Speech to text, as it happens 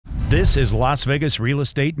This is Las Vegas Real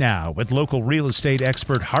Estate Now with local real estate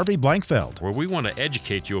expert Harvey Blankfeld. Where we want to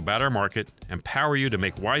educate you about our market, empower you to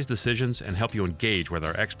make wise decisions, and help you engage with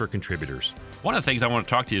our expert contributors. One of the things I want to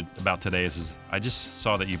talk to you about today is I just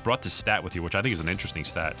saw that you brought this stat with you, which I think is an interesting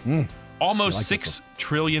stat. Almost $6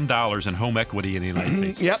 trillion in home equity in the United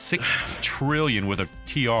States. Yep. $6 trillion with a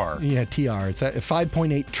TR. Yeah, TR. It's at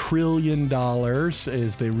 $5.8 trillion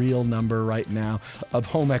is the real number right now of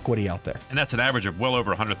home equity out there. And that's an average of well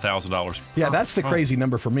over $100,000. Yeah, that's the crazy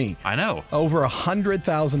number for me. I know. Over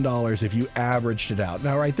 $100,000 if you averaged it out.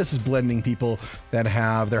 Now, right, this is blending people that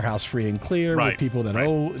have their house free and clear with people that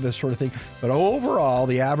owe this sort of thing. But overall,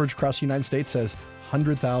 the average across the United States says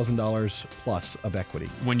 $100,000 plus of equity.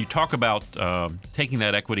 When you talk about taking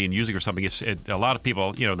that equity and using it or something, a lot of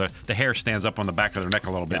people, the hair stands up on the back of their neck a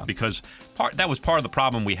little bit because that was part of the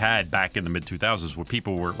problem we had back in the mid-2000s where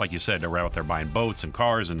people were, like you said, they were out there buying boats and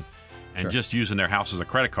cars and just using their house as a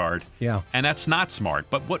credit card. Yeah. And that's not smart.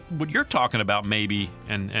 But what you're talking about maybe,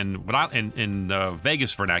 and what in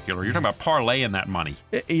Vegas vernacular, you're talking about parlaying that money.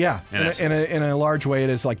 Yeah. In a large way, it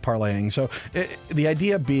is like parlaying. So the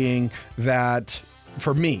idea being that,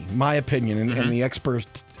 for me, my opinion, and the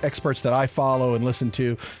experts that I follow and listen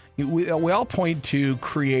to, we all point to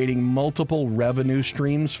creating multiple revenue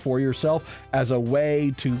streams for yourself as a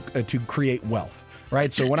way to create wealth,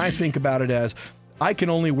 right? So when I think about it as I can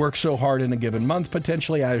only work so hard in a given month,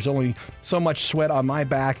 potentially. There's only so much sweat on my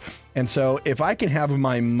back. And so if I can have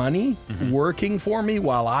my money working for me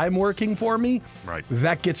while I'm working for me,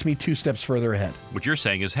 that gets me two steps further ahead. What you're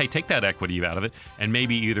saying is, hey, take that equity out of it and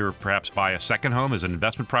maybe either perhaps buy a second home as an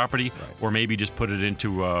investment property or maybe just put it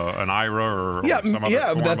into an IRA or some other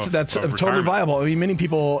form that's of totally viable. I mean, many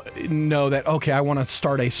people know that, okay, I want to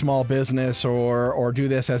start a small business or do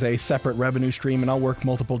this as a separate revenue stream and I'll work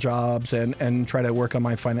multiple jobs and try to work on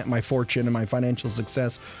my fortune and my financial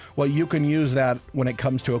success. Well, you can use that when it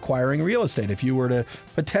comes to acquiring real estate. If you were to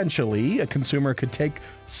potentially, a consumer could take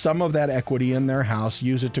some of that equity in their house,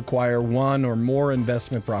 use it to acquire one or more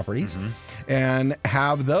investment properties, and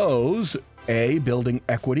have those, building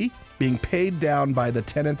equity, being paid down by the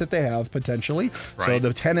tenant that they have potentially. So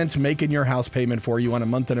the tenant's making your house payment for you on a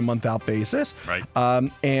month in and month out basis.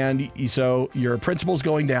 And so your principal's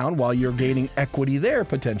going down while you're gaining equity there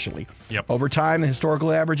potentially. Over time, the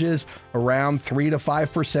historical average is around 3 to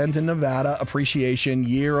 5% in Nevada appreciation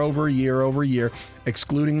year over year over year,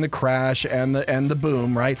 excluding the crash and the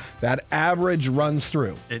boom, right? That average runs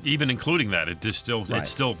through. Even including that, it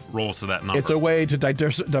still rolls to that number. It's a way to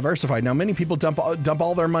diversify. Now, many people dump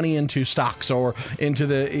all their money into stocks or into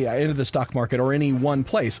the stock market or any one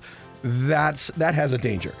place. That has a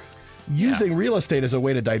danger. Using real estate as a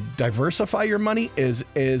way to diversify your money is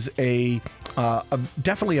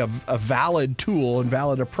definitely a valid tool and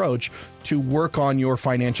valid approach to work on your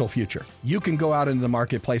financial future. You can go out into the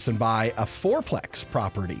marketplace and buy a fourplex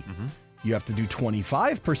property. You have to do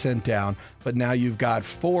 25% down, but now you've got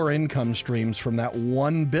 4 income streams from that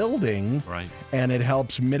one building, and it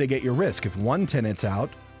helps mitigate your risk. If one tenant's out,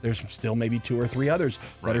 there's still maybe 2 or 3 others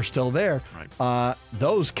that are still there.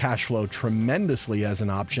 Those cash flow tremendously as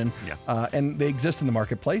an option, and they exist in the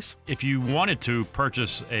marketplace. If you wanted to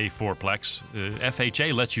purchase a fourplex,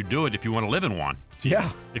 FHA lets you do it if you want to live in one.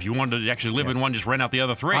 If you wanted to actually live in one, just rent out the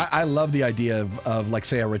other 3. I love the idea of like,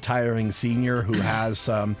 say, a retiring senior who has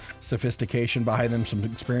some sophistication behind them, some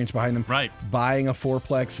experience behind them, buying a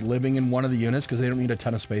fourplex, living in one of the units because they don't need a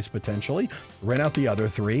ton of space potentially, rent out the other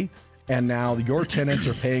 3. And now your tenants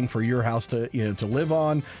are paying for your house to live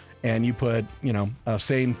on, and you put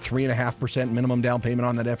same 3.5% minimum down payment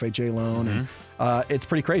on that FHA loan, and it's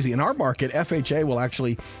pretty crazy. In our market, FHA will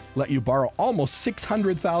actually let you borrow almost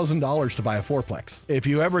 $600,000 to buy a fourplex. If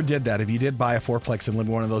you ever did that, if you did buy a fourplex and live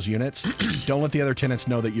in one of those units, don't let the other tenants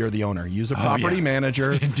know that you're the owner. Use a property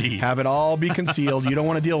manager. Have it all be concealed. You don't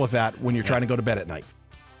want to deal with that when you're trying to go to bed at night.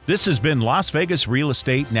 This has been Las Vegas Real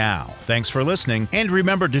Estate Now. Thanks for listening. And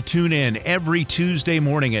remember to tune in every Tuesday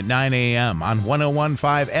morning at 9 a.m. on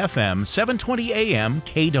 101.5 FM, 720 a.m.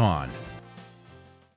 KDAWN.